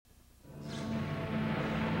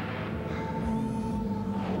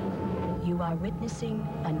You are witnessing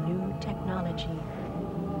a new technology.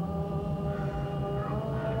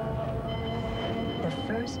 The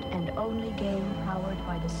first and only game powered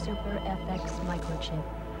by the Super FX microchip.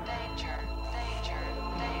 Danger, danger,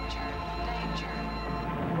 danger, danger.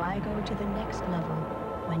 Why go to the next level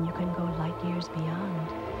when you can go light years beyond?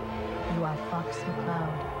 You are Fox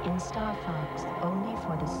McCloud in Star Fox, only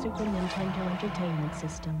for the Super Nintendo Entertainment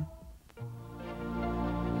System.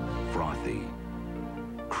 Frothy,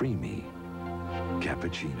 creamy,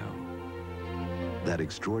 cappuccino. That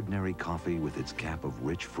extraordinary coffee with its cap of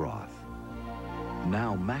rich froth.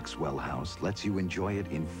 Now Maxwell House lets you enjoy it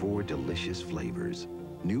in 4 delicious flavors.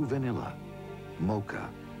 New vanilla, mocha,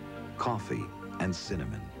 coffee, and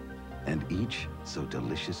cinnamon. And each so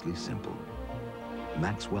deliciously simple.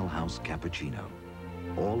 Maxwell House Cappuccino.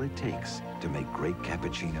 All it takes to make great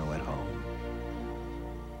cappuccino at home.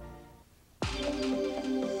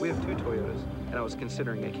 We have 2 Toyotas, and I was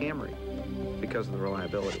considering a Camry because of the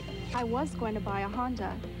reliability. I was going to buy a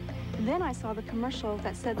Honda. Then I saw the commercial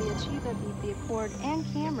that said the Achieva beat the Accord and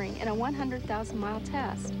Camry in a 100,000-mile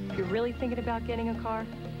test. If you're really thinking about getting a car,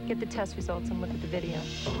 get the test results and look at the video.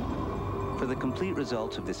 For the complete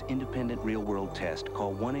results of this independent real-world test,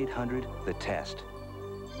 call 1-800-THE-TEST.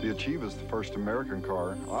 The Achieva is the first American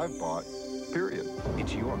car I've bought, period.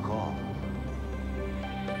 It's your call.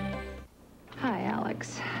 Hi,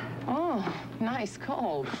 Alex. Oh, nice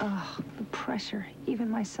cold. Oh, the pressure. Even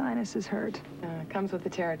my sinuses hurt. Comes with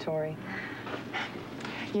the territory.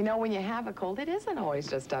 You know, when you have a cold, it isn't always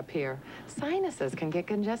just up here. Sinuses can get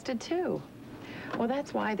congested, too. Well,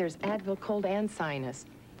 that's why there's Advil Cold and Sinus.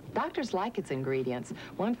 Doctors like its ingredients.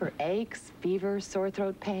 One for aches, fever, sore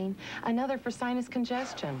throat pain. Another for sinus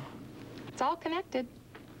congestion. It's all connected.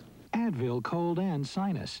 Advil Cold and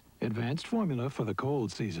Sinus. Advanced formula for the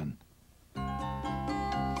cold season. I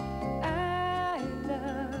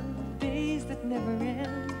love days that never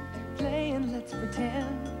end. Playing Let's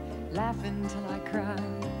Pretend. Laughing till I cry.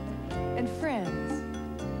 And friends.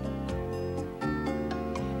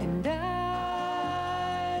 And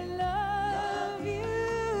I love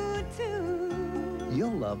you too.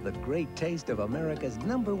 You'll love the great taste of America's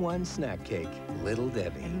 #1 snack cake, Little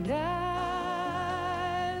Debbie. And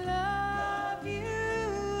I love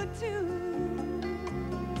you too.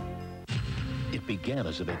 It began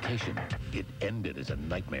as a vacation. It ended as a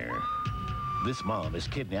nightmare. This mom is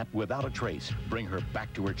kidnapped without a trace. Bring her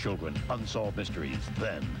back to her children. Unsolved mysteries.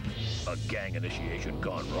 Then, a gang initiation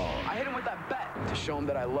gone wrong. I hit him with that bat to show him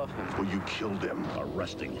that I love him. Well, you killed him.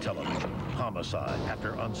 Arresting television. Homicide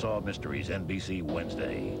after Unsolved Mysteries, NBC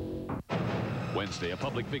Wednesday. Wednesday, a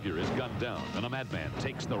public figure is gunned down and a madman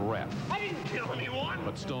takes the rap. I didn't kill anyone!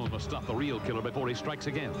 But Stone must stop the real killer before he strikes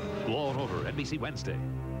again. Law & Order, NBC Wednesday.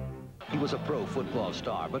 He was a pro football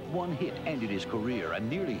star, but one hit ended his career and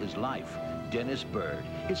nearly his life. Dennis Bird,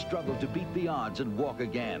 his struggle to beat the odds and walk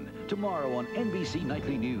again. Tomorrow on NBC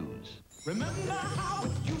Nightly News. Remember how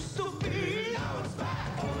it used to be? Now it's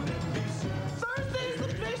back on NBC. Thursday's the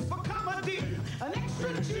place for comedy. An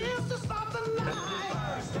extra chance to start the night.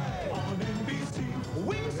 Thursday on NBC.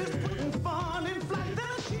 Wings is putting fun in flight.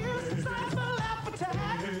 Then a cheers, time for laugh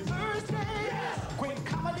attack. Thursday, yes, great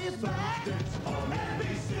comedy's back on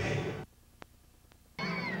NBC.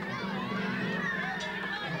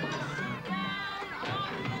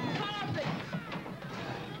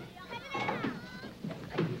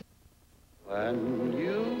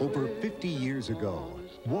 Over 50 years ago,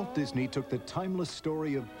 Walt Disney took the timeless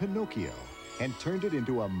story of Pinocchio and turned it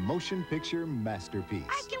into a motion picture masterpiece.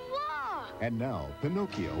 I can walk! And now,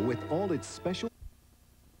 Pinocchio, with all its special...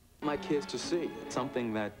 My kids to see. It's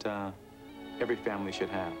something that every family should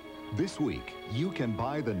have. This week, you can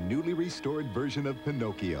buy the newly restored version of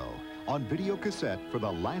Pinocchio on video cassette for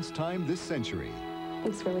the last time this century.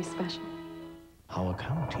 It's really special. How a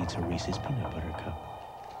count eats a Reese's peanut butter cup.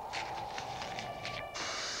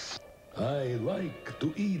 I like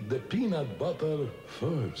to eat the peanut butter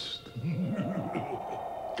first.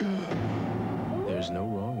 There's no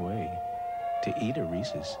wrong way to eat a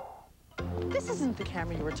Reese's. This isn't the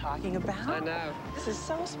camera you were talking about. I know. This is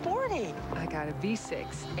so sporty. I got a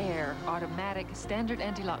V6, air, automatic, standard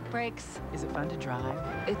anti-lock brakes. Is it fun to drive?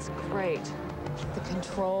 It's great. The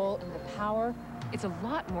control and the power. It's a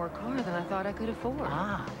lot more car than I thought I could afford.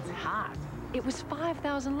 Ah, it's hot. It was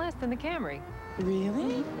 $5,000 less than the Camry.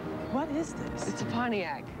 Really? What is this? It's a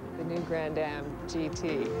Pontiac, the new Grand Am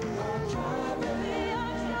GT.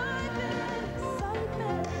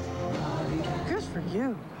 Good for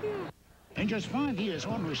you. In just 5 years,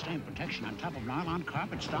 ordinary stain protection on top of nylon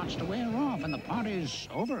carpet starts to wear off and the party's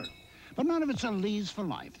over. but none of it's a Lee's for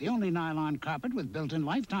Life, the only nylon carpet with built-in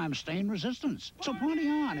lifetime stain resistance. So party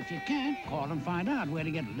on. If you can't, call and find out where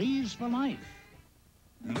to get Lee's for Life.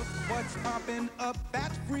 Look what's popping up,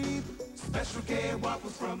 fat free. Special K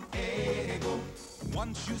waffles from Eggo.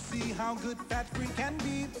 Once you see how good fat free can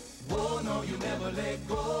be, oh no, you never let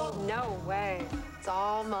go. No way. It's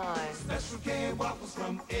all mine. Special K waffles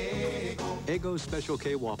from Eggo. Eggo Special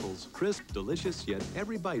K waffles. Crisp, delicious, yet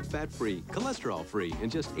every bite fat-free, cholesterol-free,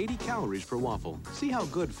 and just 80 calories per waffle. See how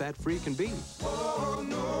good fat-free can be. Oh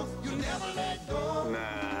no, you never let go.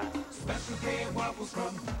 Nah. Special K waffles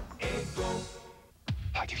from Eggo.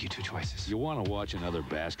 I'll give you two choices. You want to watch another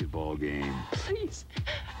basketball game? Please.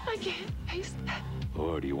 I can't face that.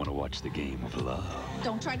 Or do you want to watch the game of love?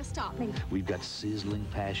 Don't try to stop me. We've got sizzling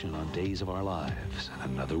passion on Days of Our Lives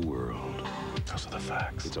and Another World. Those are the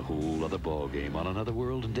facts. It's a whole other ball game on Another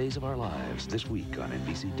World and Days of Our Lives this week on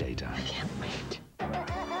NBC Daytime. I can't wait.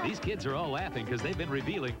 These kids are all laughing because they've been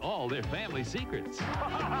revealing all their family secrets.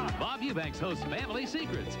 Bob Eubanks hosts Family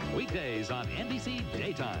Secrets, weekdays on NBC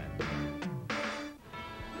Daytime.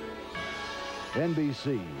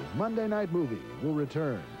 NBC's Monday Night Movie will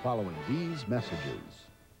return following these messages.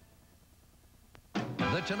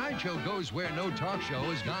 The Tonight Show goes where no talk show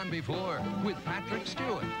has gone before, with Patrick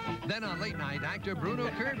Stewart. Then on late night, actor Bruno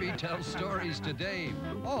Kirby tells stories to Dave,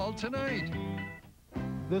 all tonight.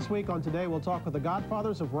 This week on Today, we'll talk with the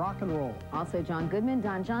godfathers of rock and roll. Also John Goodman,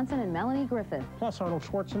 Don Johnson, and Melanie Griffith. Plus Arnold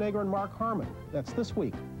Schwarzenegger and Mark Harmon. That's this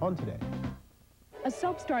week on Today. A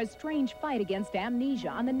soap star's strange fight against amnesia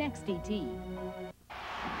on the next ET.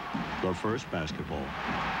 The first basketball.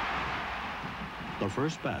 The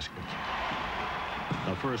first basket.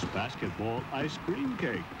 The first basketball ice cream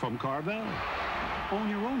cake from Carvel. Own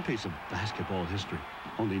your own piece of basketball history.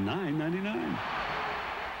 Only $9.99.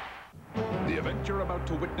 The event you're about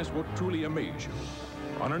to witness will truly amaze you.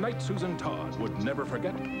 On a night Susan Todd would never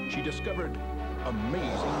forget, she discovered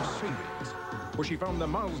amazing savings, where she found the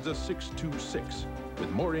Mazda 626 with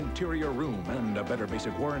more interior room and a better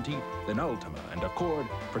basic warranty than Altima and Accord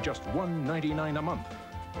for just $199 a month.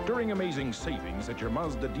 During amazing savings at your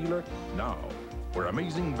Mazda dealer now, where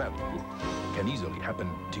amazing value can easily happen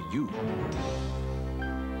to you.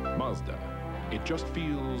 Mazda, it just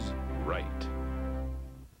feels right.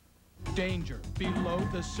 Danger below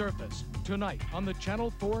the surface. Tonight on the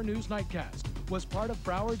Channel 4 News Nightcast. Was part of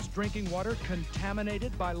Broward's drinking water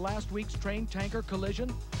contaminated by last week's train tanker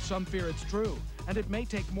collision? Some fear it's true, and it may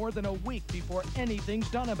take more than a week before anything's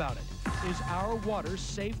done about it. Is our water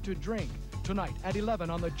safe to drink? Tonight at 11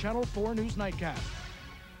 on the Channel 4 News Nightcast.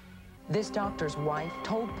 This doctor's wife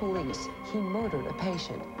told police he murdered a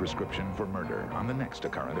patient. Prescription for murder on the next A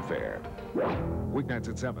Current Affair. Weeknights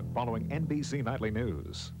at 7 following NBC Nightly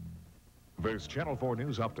News. This Channel 4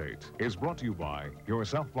 News Update is brought to you by your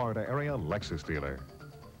South Florida area Lexus dealer.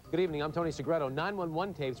 Good evening, I'm Tony Segreto.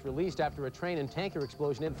 911 tapes released after a train and tanker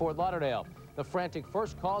explosion in Fort Lauderdale. The frantic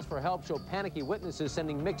first calls for help show panicky witnesses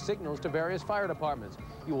sending mixed signals to various fire departments.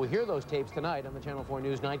 You will hear those tapes tonight on the Channel 4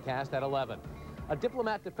 News Nightcast at 11. A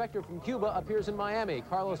diplomat defector from Cuba appears in Miami.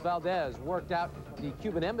 Carlos Valdez worked out the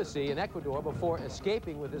Cuban embassy in Ecuador before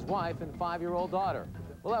escaping with his wife and 5-year-old daughter.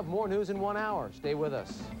 We'll have more news in 1 hour. Stay with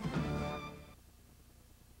us.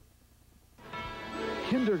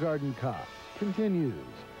 Kindergarten Cop continues,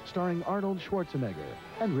 starring Arnold Schwarzenegger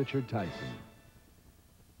and Richard Tyson.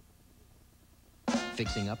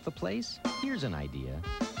 Fixing up the place? Here's an idea.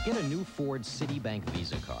 Get a new Ford Citibank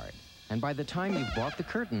Visa card. And by the time you've bought the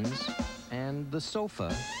curtains, and the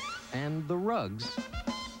sofa, and the rugs,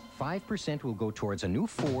 5% will go towards a new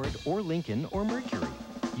Ford or Lincoln or Mercury.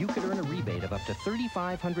 You could earn a rebate of up to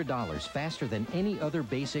 $3,500 faster than any other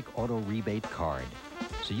basic auto rebate card.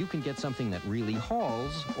 So you can get something that really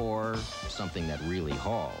hauls or something that really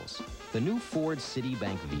hauls. The new Ford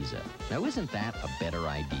Citibank Visa. Now, isn't that a better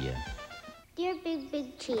idea? Dear Big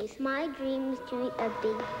Big Cheese, my dream is to eat a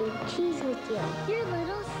big big cheese with you. You're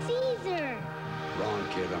Little Caesar. Wrong,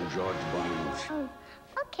 kid. I'm George Barnes. Oh,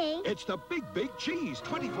 okay. It's the Big Big Cheese.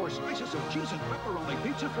 24 slices of cheese and pepperoni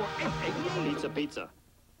pizza for $8.88. Pizza, pizza.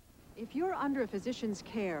 If you're under a physician's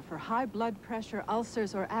care for high blood pressure,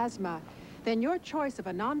 ulcers, or asthma, then your choice of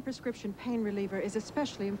a non-prescription pain reliever is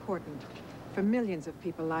especially important for millions of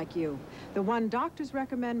people like you. The one doctors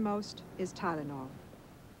recommend most is Tylenol.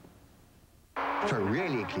 For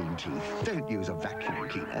really clean teeth, don't use a vacuum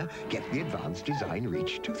cleaner. Get the Advanced Design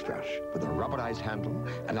Reach toothbrush with a rubberized handle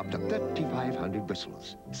and up to 3,500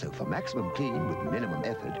 bristles. So for maximum clean with minimum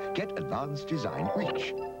effort, get Advanced Design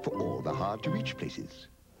Reach for all the hard-to-reach places.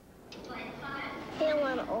 You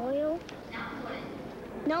want oil?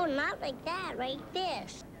 No, not like that, like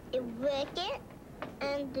this. You work it,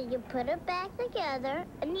 And then you put it back together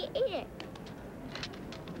and you eat it.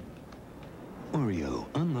 Oreo,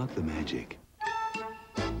 unlock the magic.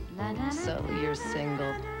 So you're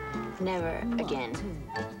single. Never again.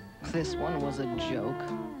 This one was a joke.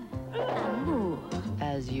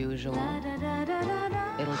 As usual.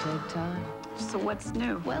 It'll take time. So what's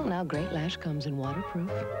new? Well, now Great Lash comes in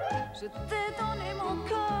waterproof. See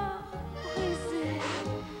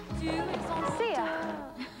ya.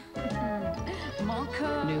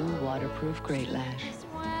 New waterproof Great Lash.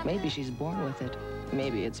 Maybe she's born with it.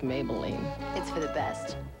 Maybe it's Maybelline. It's for the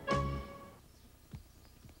best.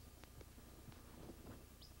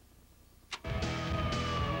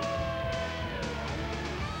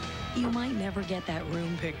 You might never get that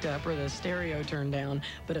room picked up or the stereo turned down,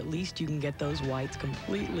 but at least you can get those whites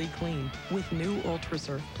completely clean with new Ultra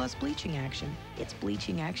Surf Plus bleaching action. Its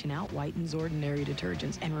bleaching action out-whitens ordinary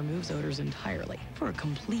detergents and removes odors entirely for a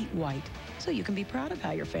complete white, so you can be proud of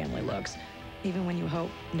how your family looks, even when you hope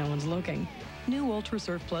no one's looking. New Ultra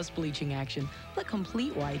Surf Plus bleaching action, the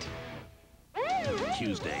complete white.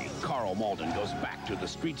 Tuesday, Carl Malden goes back to the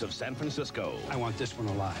streets of San Francisco. I want this one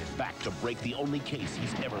alive. Back to break the only case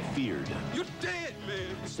he's ever feared. You're dead,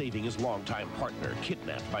 man! Saving his longtime partner,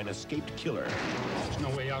 kidnapped by an escaped killer. There's no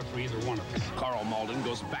way out for either one of us. Carl Malden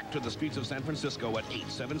goes back to the streets of San Francisco at 8,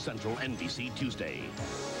 7 Central, NBC Tuesday.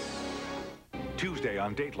 Tuesday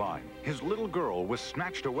on Dateline, his little girl was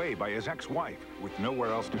snatched away by his ex-wife. With nowhere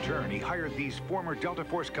else to turn, he hired these former Delta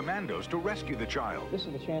Force commandos to rescue the child. This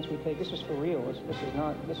is the chance we take. This is for real. This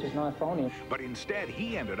is not phony. But instead,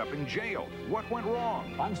 he ended up in jail. What went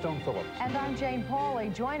wrong? I'm Stone Phillips. And I'm Jane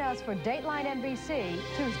Pauley. Join us for Dateline NBC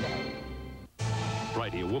Tuesday.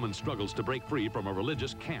 Friday, a woman struggles to break free from a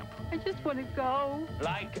religious camp. I just want to go.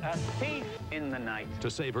 Like a thief in the night. To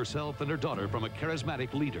save herself and her daughter from a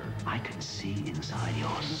charismatic leader. I can see inside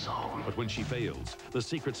your soul. But when she fails, the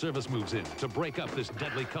Secret Service moves in to break up this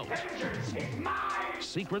deadly cult.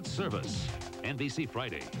 Secret Service. NBC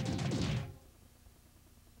Friday.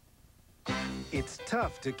 It's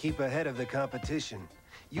tough to keep ahead of the competition.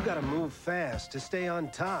 You gotta move fast to stay on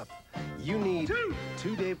top. You need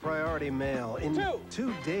two-day priority mail. In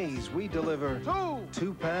 2 days, we deliver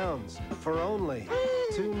 2 pounds for only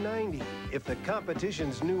 $2.90. If the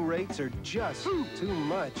competition's new rates are just too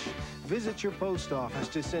much, visit your post office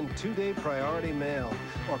to send 2-day priority mail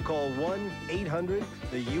or call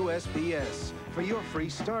 1-800-USPS for your free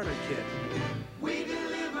starter kit. We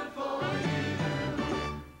deliver for you.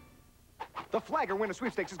 The Flagger Winter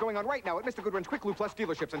Sweepstakes is going on right now at Mr. Goodrun's Quick Lube Plus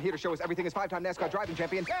dealerships, and here to show us everything is 5-time NASCAR driving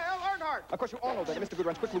champion Dale Earnhardt. Of course, you all know that Mr.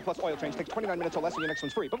 Goodrun's Quick Lube Plus oil change takes 29 minutes or less, and your next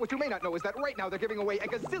one's free. But what you may not know is that right now they're giving away a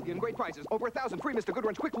gazillion great prizes. Over 1,000 free Mr.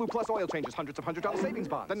 Goodrun's Quick Lube Plus oil changes, hundreds of $100 savings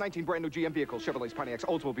bonds, then 19 brand new GM vehicles, Chevrolets, Pontiacs,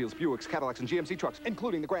 Oldsmobiles, Buicks, Cadillacs, and GMC trucks,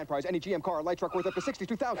 including the grand prize, any GM car or light truck worth up to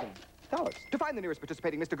 $62,000. To find the nearest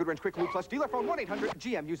participating Mr. Goodrun's Quick Lube Plus dealer, phone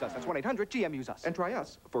 1-800-GM-USE-US. That's 1-800-GM-USE-US. And try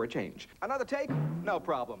us for a change. Another take? No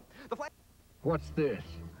problem. The flag. What's this?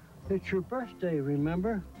 It's your birthday,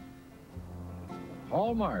 remember?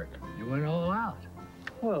 Hallmark, you went all out.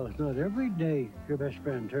 Well, it's not every day your best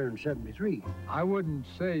friend turns 73. I wouldn't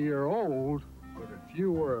say you're old, but if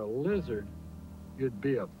you were a lizard, you'd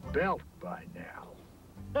be a belt by now.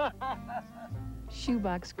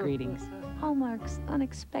 Shoebox greetings. Hallmark's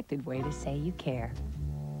unexpected way to say you care.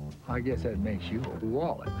 I guess that makes you a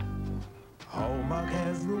wallet. Hallmark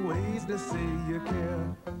has the ways to say you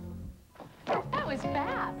care. That was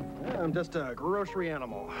fast. Yeah, I'm just a grocery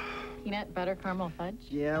animal. Peanut butter caramel fudge?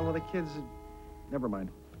 Yeah, well, the kids... Never mind.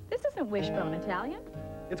 This isn't Wishbone Italian.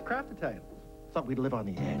 It's Kraft Italian. Thought we'd live on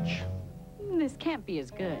the edge. This can't be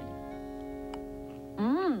as good.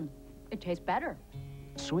 It tastes better.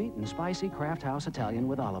 Sweet and spicy Kraft House Italian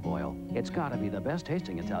with olive oil. It's gotta be the best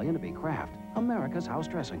tasting Italian to be Kraft, America's house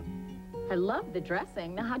dressing. I love the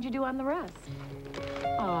dressing. Now, how'd you do on the rest?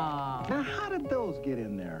 Aww. Now, how did those get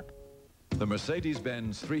in there? The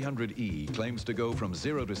Mercedes-Benz 300E claims to go from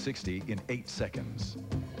 0 to 60 in 8 seconds.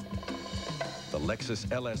 The Lexus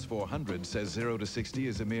LS400 says 0 to 60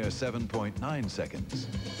 is a mere 7.9 seconds.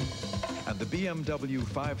 And the BMW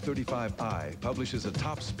 535i publishes a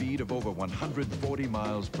top speed of over 140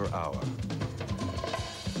 miles per hour.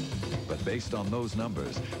 But based on those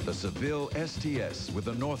numbers, the Seville STS with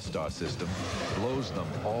the North Star system blows them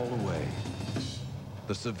all away.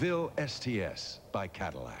 The Seville STS by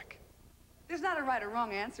Cadillac. There's not a right or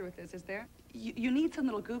wrong answer with this, is there? You need some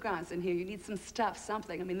little gougons in here. You need some stuff,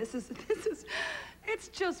 something. I mean, it's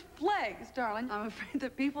just flakes, darling. I'm afraid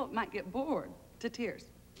that people might get bored to tears.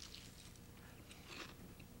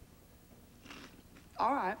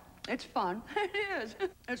 All right, It's fun. It is.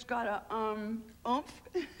 It's got a, oomph.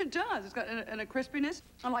 It does. It's got a crispiness.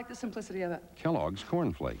 I like the simplicity of it. Kellogg's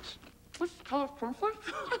Corn Flakes. What's Kellogg's Corn Flakes?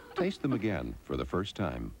 Taste them again for the first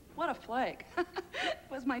time. What a flake.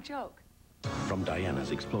 Was my joke. From Diana's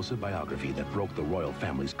explosive biography that broke the royal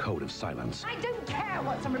family's code of silence. I don't care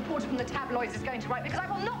what some reporter from the tabloids is going to write, because I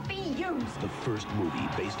will not be used. The first movie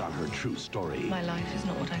based on her true story. My life is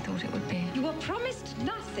not what I thought it would be. You were promised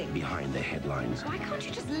nothing. Behind the headlines. Why can't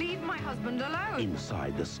you just leave my husband alone?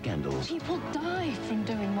 Inside the scandals. People die from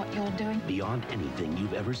doing what you're doing. Beyond anything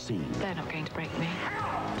you've ever seen. They're not going to break me.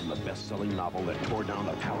 From the best-selling novel that tore down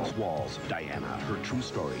the palace walls, Diana, her true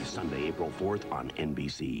story, Sunday, April 4th on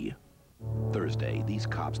NBC. Thursday, these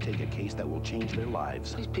cops take a case that will change their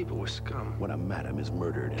lives. These people were scum. When a madam is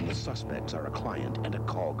murdered and the suspects are a client and a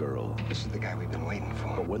call girl. This is the guy we've been waiting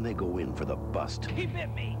for. But when they go in for the bust, He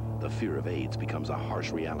bit me. the fear of AIDS becomes a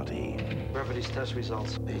harsh reality. Referee's test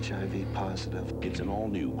results, HIV positive. It's an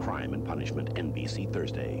all-new Crime and Punishment, NBC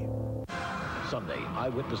Thursday. Sunday, I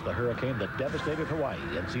witnessed the hurricane that devastated Hawaii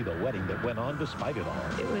and see the wedding that went on despite it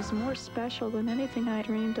all. It was more special than anything I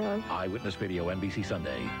dreamed of. Eyewitness Video, NBC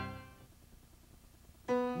Sunday.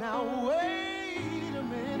 Now wait a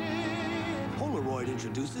minute. Polaroid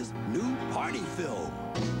introduces new party film.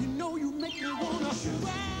 You know you make me wanna shoot.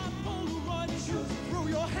 Grab Polaroid and shoot. Throw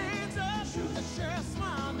your hands up. Shoot. And share a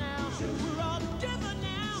smile now. Shoot. We're all together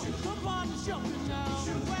now. Come on, jumping now.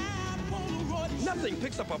 Grab Polaroid and shoot. Nothing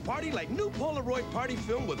picks up a party like new Polaroid party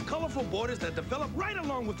film with colorful borders that develop right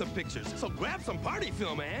along with the pictures. So grab some party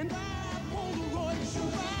film, man. Grab Polaroid and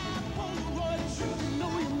shoot. Grab Polaroid and shoot. You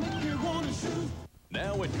know you make me wanna shoot.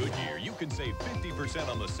 Now at Goodyear, you can save 50%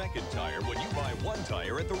 on the second tire when you buy one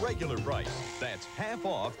tire at the regular price. That's half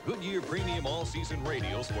off Goodyear Premium All-Season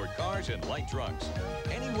Radials for cars and light trucks.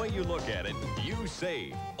 Any way you look at it, you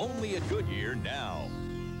save. Only at Goodyear now.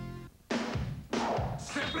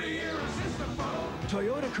 Simply irresistible.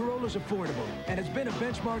 Toyota Corolla's affordable and has been a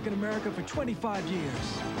benchmark in America for 25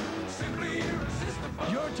 years. Simply irresistible.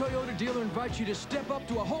 Your Toyota dealer invites you to step up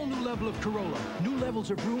to a whole new level of Corolla. New levels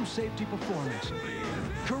of room, safety, performance.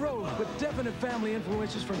 Corolla with definite family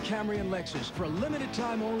influences from Camry and Lexus. For a limited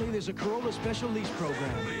time only, there's a Corolla special lease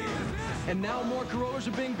program. And now more Corollas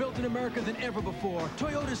are being built in America than ever before.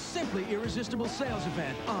 Toyota's Simply Irresistible sales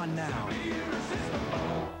event on now.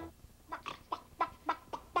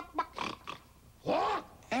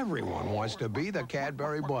 Everyone wants to be the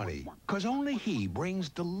Cadbury Bunny, because only he brings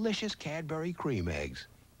delicious Cadbury cream eggs.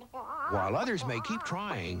 While others may keep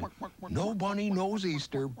trying, no bunny knows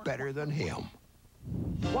Easter better than him.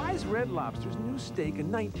 Why is Red Lobster's new steak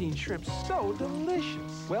and 19 shrimp so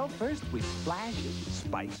delicious? Well, first we splash it,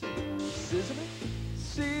 spice it, sizzle it,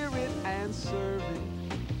 sear it, and serve it.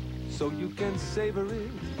 So you can savor it.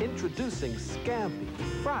 Introducing Scampi,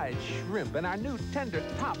 fried shrimp, and our new tender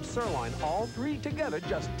top sirloin, all three together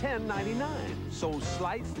just $10.99. So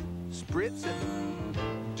slice it, spritz it,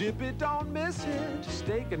 dip it, don't miss it.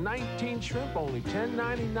 Steak and 19 shrimp, only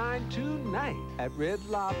 $10.99 tonight at Red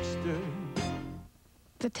Lobster.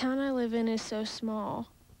 The town I live in is so small.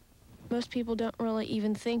 Most people don't really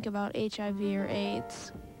even think about HIV or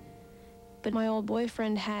AIDS. But my old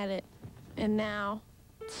boyfriend had it, and now,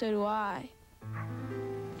 so do I.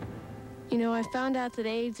 You know, I found out that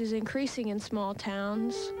AIDS is increasing in small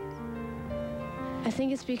towns. I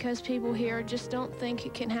think it's because people here just don't think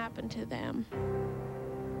it can happen to them.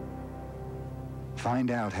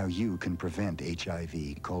 Find out how you can prevent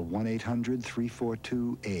HIV. Call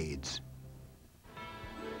 1-800-342-AIDS.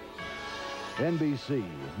 NBC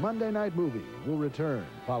Monday Night Movie will return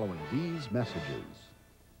following these messages.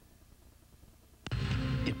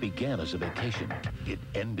 It began as a vacation. It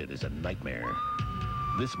ended as a nightmare.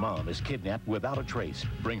 This mom is kidnapped without a trace.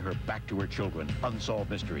 Bring her back to her children.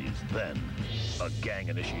 Unsolved mysteries. Then, a gang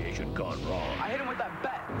initiation gone wrong. I hit him with that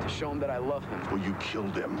bat to show him that I love him. Well, you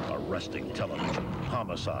killed him. Arresting television.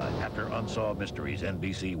 Homicide after Unsolved Mysteries,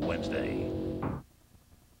 NBC Wednesday.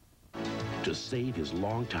 To save his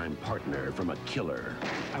longtime partner from a killer.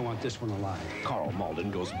 I want this one alive. Carl Malden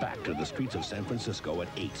goes back to the streets of San Francisco at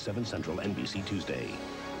 8, 7 Central, NBC Tuesday.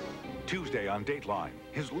 Tuesday on Dateline,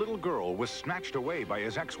 his little girl was snatched away by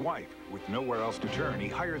his ex-wife. With nowhere else to turn, he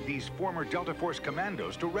hired these former Delta Force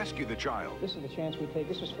commandos to rescue the child. This is the chance we take.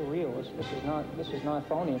 This is for real. This is not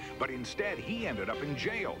phony. But instead, he ended up in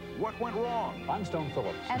jail. What went wrong? I'm Stone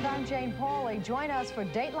Phillips. And I'm Jane Pauley. Join us for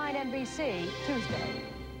Dateline NBC Tuesday.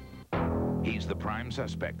 He's the prime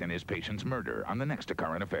suspect in his patient's murder on the next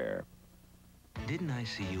current affair. Didn't I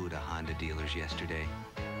see you at a Honda dealer's yesterday?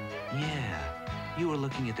 Yeah, you were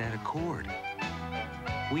looking at that Accord.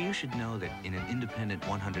 Well, you should know that in an independent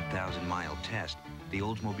 100,000-mile test, The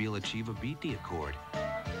Oldsmobile Achieva beat the Accord.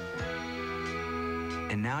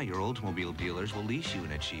 And now your Oldsmobile dealers will lease you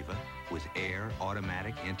an Achieva with air,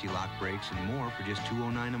 automatic, anti-lock brakes, and more for just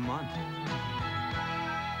 $209 a month.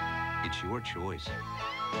 It's your choice.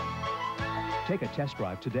 Take a test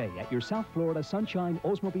drive today at your South Florida Sunshine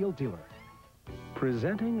Oldsmobile dealer.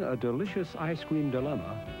 Presenting a delicious ice cream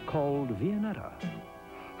dilemma called Viennetta.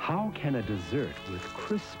 How can a dessert with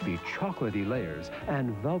crispy chocolatey layers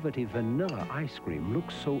and velvety vanilla ice cream look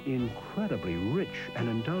so incredibly rich and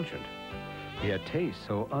indulgent, yet taste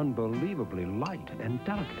so unbelievably light and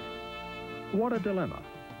delicate? What a dilemma.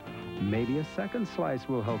 Maybe a second slice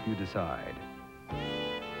will help you decide.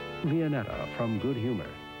 Viennetta from Good Humor.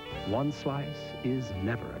 One slice is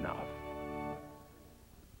never enough.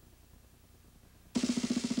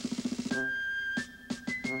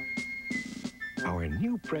 Our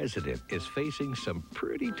new president is facing some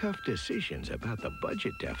pretty tough decisions about the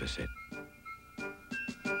budget deficit.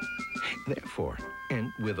 Therefore,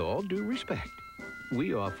 and with all due respect,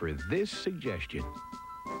 we offer this suggestion.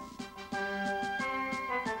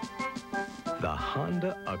 The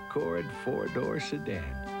Honda Accord 4-door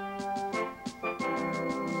sedan.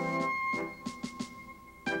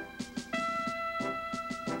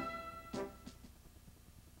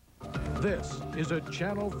 This is a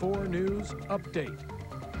Channel 4 News Update.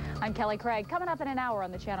 I'm Kelly Craig. Coming up in an hour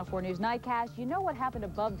on the Channel 4 News Nightcast, you know what happened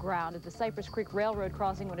above ground at the Cypress Creek Railroad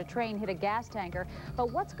crossing when a train hit a gas tanker.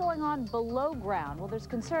 But what's going on below ground? Well, there's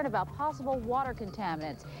concern about possible water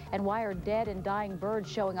contaminants. And why are dead and dying birds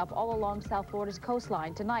showing up all along South Florida's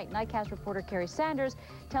coastline? Tonight, Nightcast reporter Carrie Sanders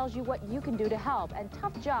tells you what you can do to help. And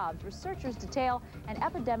tough jobs, researchers detail an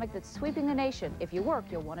epidemic that's sweeping the nation. If you work,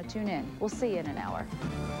 you'll want to tune in. We'll see you in an hour.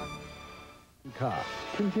 Cop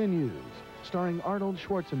continues, starring Arnold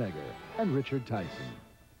Schwarzenegger and Richard Tyson.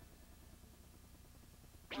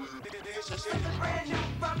 This is brand new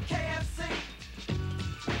from KFC.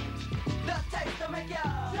 The taste to make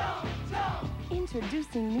ya jump, jump.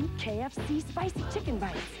 Introducing new KFC Spicy Chicken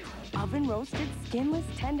Bites. Oven roasted, skinless,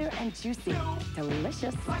 tender, and juicy.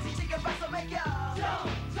 Delicious. Spicy chicken bites will make ya jump,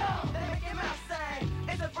 jump. They make your mouth say,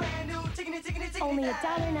 it's a brand new chicken. Only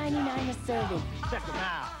 $1.99 a serving. Check them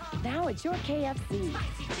out. Now at your KFC.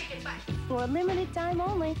 Spicy chicken bites. For a limited time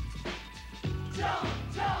only. Jump,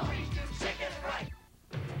 jump. We do chicken right.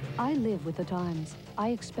 I live with the times. I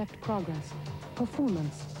expect progress,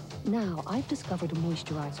 performance. Now I've discovered a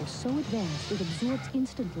moisturizer so advanced it absorbs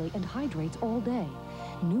instantly and hydrates all day.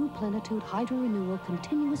 New Plenitude Hydro Renewal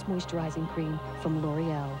Continuous Moisturizing Cream from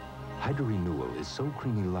L'Oreal. Hydro Renewal is so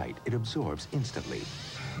creamy light, it absorbs instantly.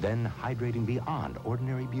 Then, hydrating beyond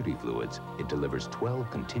ordinary beauty fluids, it delivers 12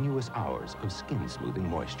 continuous hours of skin-smoothing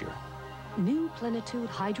moisture. New Plenitude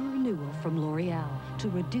Hydro Renewal from L'Oreal to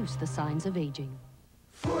reduce the signs of aging.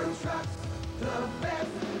 Ford trucks, the best,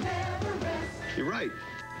 never rest. You're right.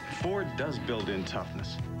 Ford does build in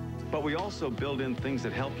toughness. But we also build in things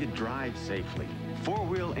that help you drive safely.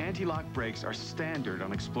 Four-wheel anti-lock brakes are standard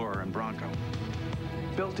on Explorer and Bronco.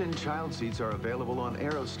 Built-in child seats are available on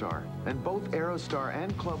Aerostar, and both Aerostar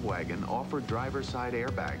and Club Wagon offer driver's side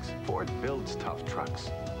airbags. Ford builds tough trucks.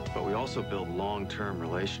 But we also build long-term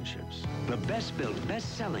relationships. The best-built,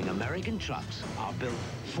 best-selling American trucks are built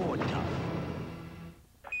Ford tough.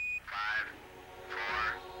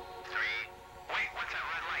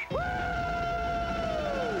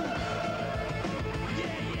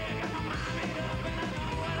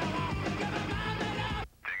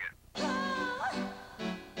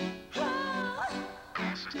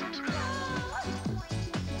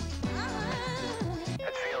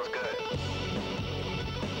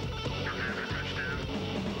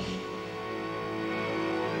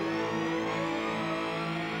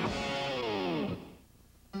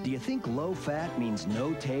 Do you think low fat means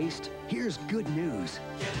no taste? Here's good news.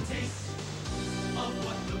 Get a taste of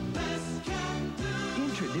what the best can do.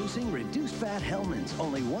 Introducing reduced fat Hellmann's.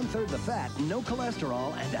 Only 1/3 the fat, no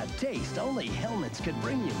cholesterol, and a taste only Hellmann's could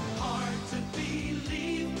bring you. Hard to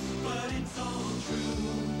believe, but it's all true.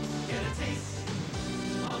 Get a taste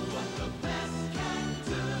of what the best can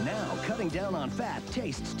do. Now, cutting down on fat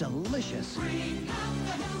tastes delicious. Bring out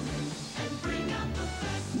the Hellmann's and bring out the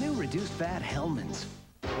best. New reduced fat Hellmann's.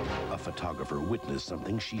 A photographer witnessed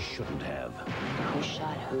something she shouldn't have. Who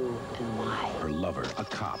shot who and why? Her lover, a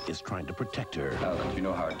cop, is trying to protect her. Alan, you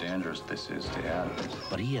know how dangerous this is to animals.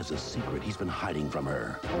 But he has a secret he's been hiding from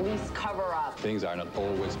her. Police cover up. Things are not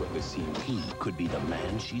always what they seem. He could be the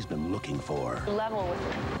man she's been looking for. Level with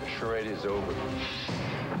it. The charade is over.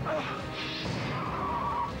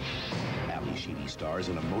 Ali Sheedy stars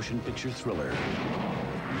in a motion picture thriller.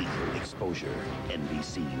 Lethal Exposure.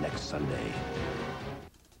 NBC next Sunday.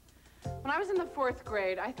 When I was in the 4th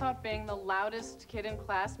grade, I thought being the loudest kid in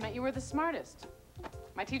class meant you were the smartest.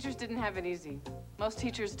 My teachers didn't have it easy. Most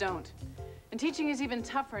teachers don't. And teaching is even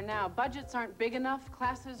tougher now. Budgets aren't big enough,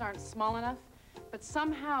 classes aren't small enough, but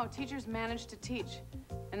somehow teachers manage to teach.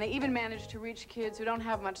 And they even manage to reach kids who don't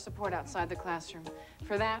have much support outside the classroom.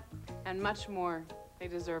 For that, and much more, they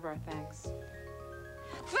deserve our thanks.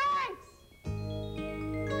 Thanks!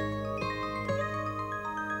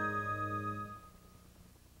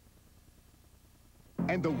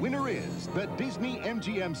 And the winner is the Disney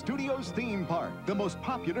MGM Studios theme park, the most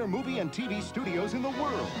popular movie and TV studios in the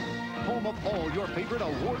world. Home of all your favorite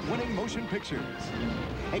award-winning motion pictures.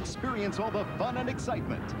 Experience all the fun and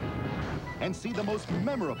excitement. And see the most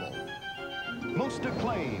memorable, most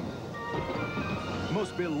acclaimed,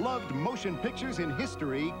 most beloved motion pictures in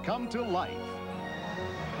history come to life.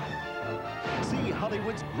 See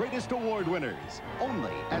Hollywood's greatest award winners,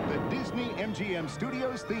 only at the Disney MGM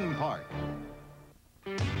Studios theme park.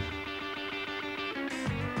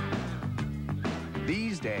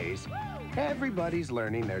 These days, everybody's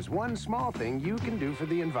learning there's one small thing you can do for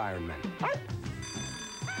the environment. Hi,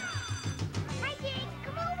 Jake,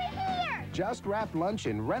 come over here! Just wrap lunch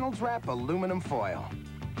in Reynolds Wrap aluminum foil.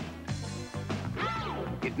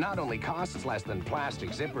 It not only costs less than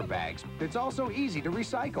plastic zipper bags, it's also easy to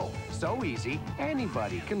recycle. So easy,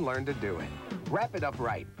 anybody can learn to do it. Wrap it up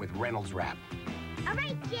right with Reynolds Wrap. All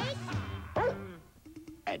right, Jake.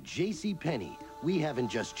 At JCPenney, we haven't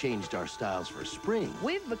just changed our styles for spring.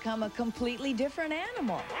 We've become a completely different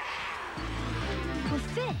animal. With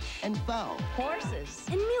fish. And fowl. Horses.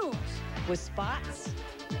 And mules. With spots.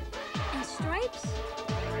 And stripes.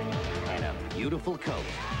 And a beautiful coat.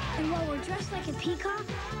 And while we're dressed like a peacock.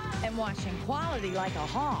 And watching quality like a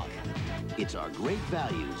hawk. It's our great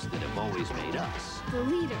values that have always made us the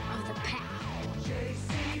leader of the pack.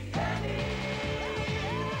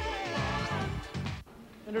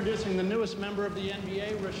 Introducing the newest member of the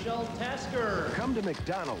NBA, Rochelle Tasker. Come to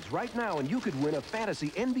McDonald's right now and you could win a fantasy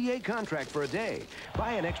NBA contract for a day.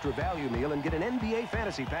 Buy an extra value meal and get an NBA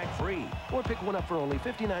fantasy pack free. Or pick one up for only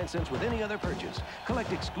 59 cents with any other purchase.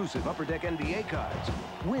 Collect exclusive Upper Deck NBA cards.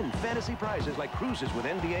 Win fantasy prizes like cruises with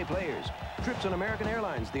NBA players, trips on American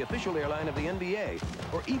Airlines, the official airline of the NBA,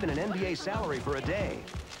 or even an NBA salary for a day.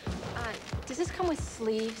 Does this come with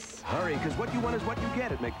sleeves? Hurry, because what you want is what you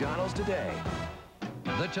get at McDonald's today.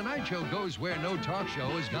 The Tonight Show goes where no talk show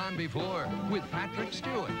has gone before, with Patrick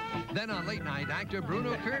Stewart. Then on late night, actor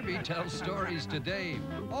Bruno Kirby tells stories to Dave,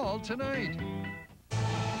 all tonight.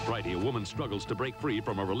 Friday, a woman struggles to break free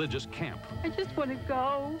from a religious camp. I just want to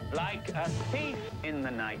go. Like a thief in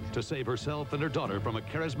the night. To save herself and her daughter from a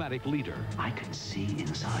charismatic leader. I can see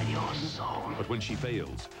inside your soul. But when she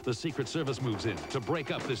fails, the Secret Service moves in to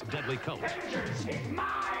break up this deadly cult.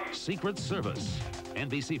 Secret Service,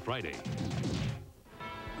 NBC Friday.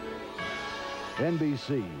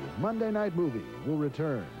 NBC Monday Night Movie will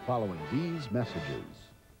return following these messages.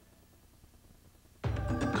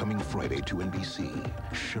 Coming Friday to NBC,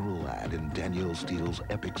 Cheryl Ladd and Danielle Steele's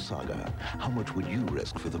epic saga. How much would you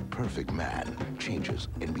risk for the perfect man? Changes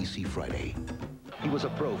NBC Friday. He was a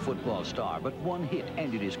pro football star, but one hit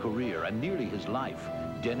ended his career and nearly his life.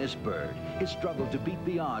 Dennis Byrd, his struggle to beat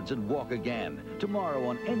the odds and walk again. Tomorrow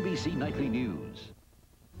on NBC Nightly News.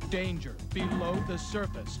 Danger below the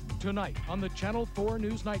surface. Tonight on the Channel 4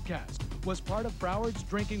 News Nightcast. Was part of Broward's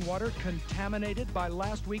drinking water contaminated by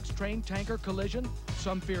last week's train tanker collision?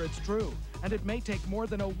 Some fear it's true, and it may take more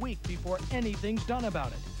than a week before anything's done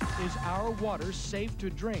about it. Is our water safe to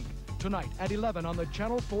drink? Tonight at 11 on the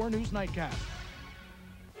Channel 4 News Nightcast.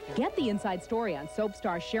 Get the inside story on soap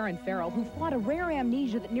star Sharon Farrell, who fought a rare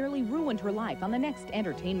amnesia that nearly ruined her life, on the next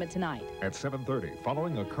Entertainment Tonight. At 7:30,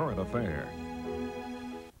 following a current affair.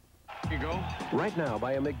 Here you go. Right now,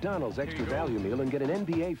 buy a McDonald's extra value meal and get an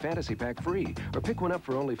NBA fantasy pack free. Or pick one up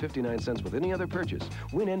for only 59 cents with any other purchase.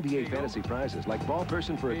 Win NBA fantasy prizes like ball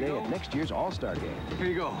person for a day at next year's All-Star game. Here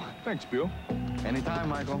you go. Thanks, Bill. Anytime,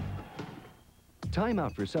 Michael. Time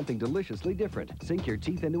out for something deliciously different. Sink your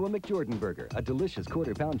teeth into a McJordan burger, a delicious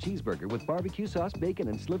quarter-pound cheeseburger with barbecue sauce, bacon,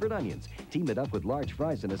 and slivered onions. Team it up with large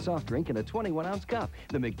fries and a soft drink in a 21-ounce cup.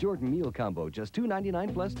 The McJordan meal combo, just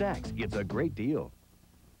 $2.99 plus tax. It's a great deal.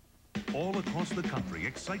 All across the country,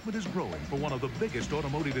 excitement is growing for one of the biggest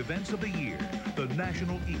automotive events of the year, the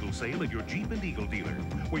National Eagle Sale at your Jeep and Eagle dealer,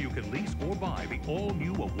 where you can lease or buy the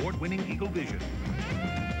all-new award-winning Eagle Vision.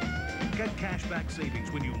 Get cashback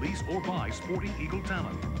savings when you lease or buy sporting Eagle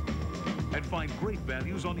Talent. And find great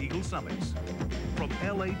values on Eagle Summits. From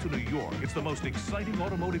LA to New York, it's the most exciting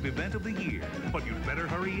automotive event of the year. But you'd better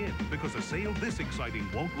hurry in, because a sale this exciting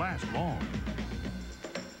won't last long.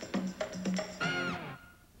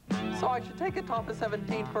 So I should take it off of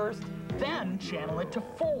 17 first? Then channel it to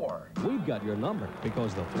 4. We've got your number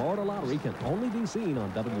because the Florida Lottery can only be seen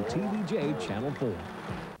on WTVJ Channel 4.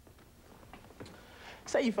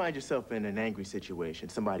 Say you find yourself in an angry situation.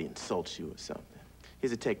 Somebody insults you or something.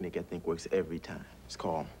 Here's a technique I think works every time. It's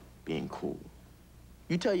called being cool.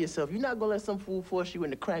 You tell yourself you're not gonna let some fool force you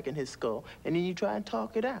into cracking his skull, and then you try and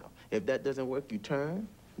talk it out. If that doesn't work, you turn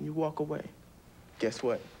and you walk away. Guess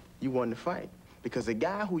what? You won the fight. Because a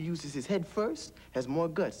guy who uses his head first has more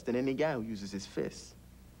guts than any guy who uses his fists.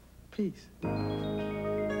 Peace.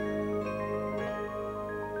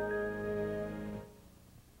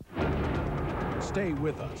 Stay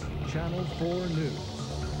with us. Channel 4 News.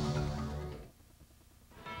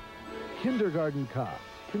 Kindergarten Cop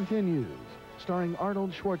continues, starring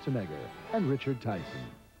Arnold Schwarzenegger and Richard Tyson.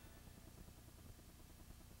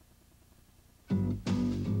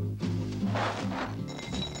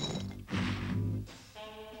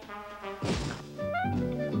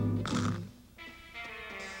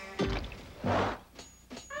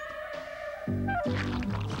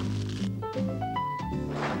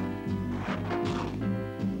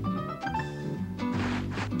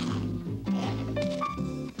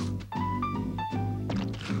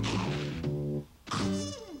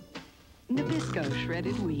 Nabisco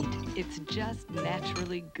shredded wheat. It's just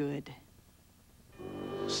naturally good.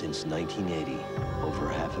 Since 1980, over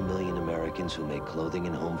 500,000 Americans who make clothing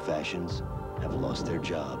and home fashions have lost their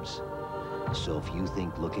jobs. So if you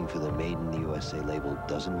think looking for the Made in the USA label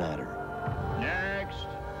doesn't matter, Next.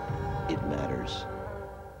 it matters.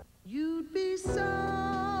 You'd be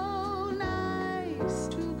so nice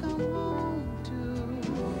to come home to.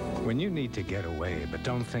 When you need to get away but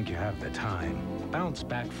don't think you have the time, bounce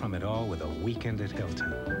back from it all with a weekend at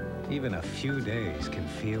Hilton. Even a few days can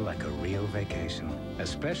feel like a real vacation,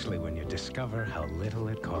 especially when you discover how little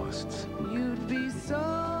it costs. You'd be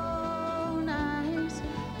so nice.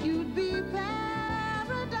 You'd be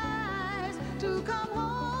paradise to come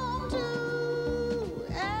home to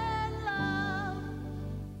and love.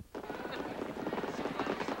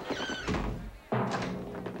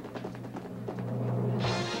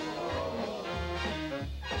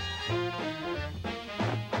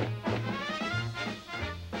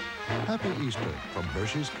 Happy Easter from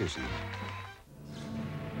Hershey's Kisses.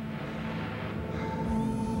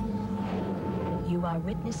 You are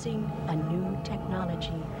witnessing a new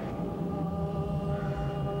technology.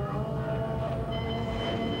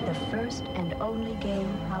 The first and only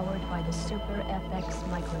game powered by the Super FX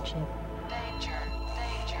microchip. Danger,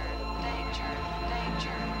 danger, danger,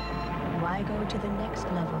 danger. Why go to the next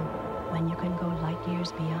level when you can go light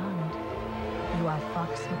years beyond? You are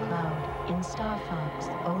Fox McCloud in Star Fox,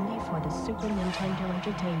 only for the Super Nintendo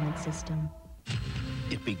Entertainment System.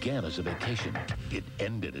 It began as a vacation. It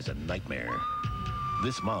ended as a nightmare.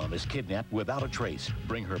 This mom is kidnapped without a trace.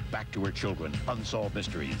 Bring her back to her children. Unsolved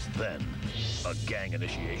mysteries. Then, a gang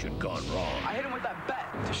initiation gone wrong. I hit him with that bat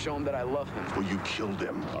to show him that I love him. Well, you killed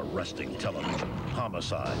him. Arresting television.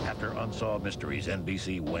 Homicide after Unsolved Mysteries,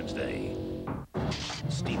 NBC Wednesday.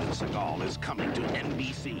 Steven Seagal is coming to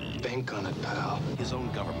NBC. Bank on it, pal. His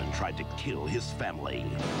own government tried to kill his family.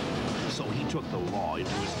 So he took the law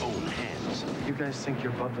into his own hands. You guys think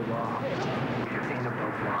you're above the law. You ain't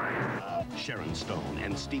above mine. Sharon Stone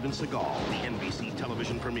and Steven Seagal, the NBC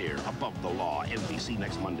television premiere, Above the Law, NBC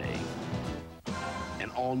next Monday. An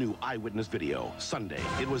all-new eyewitness video, Sunday.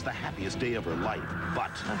 It was the happiest day of her life, but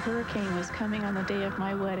a hurricane was coming on the day of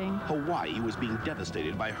my wedding. Hawaii was being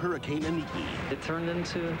devastated by Hurricane Iniki. It turned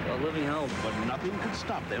into a living hell. But nothing could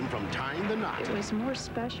stop them from tying the knot. It was more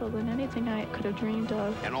special than anything I could have dreamed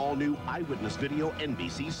of. An all-new eyewitness video,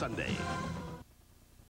 NBC Sunday.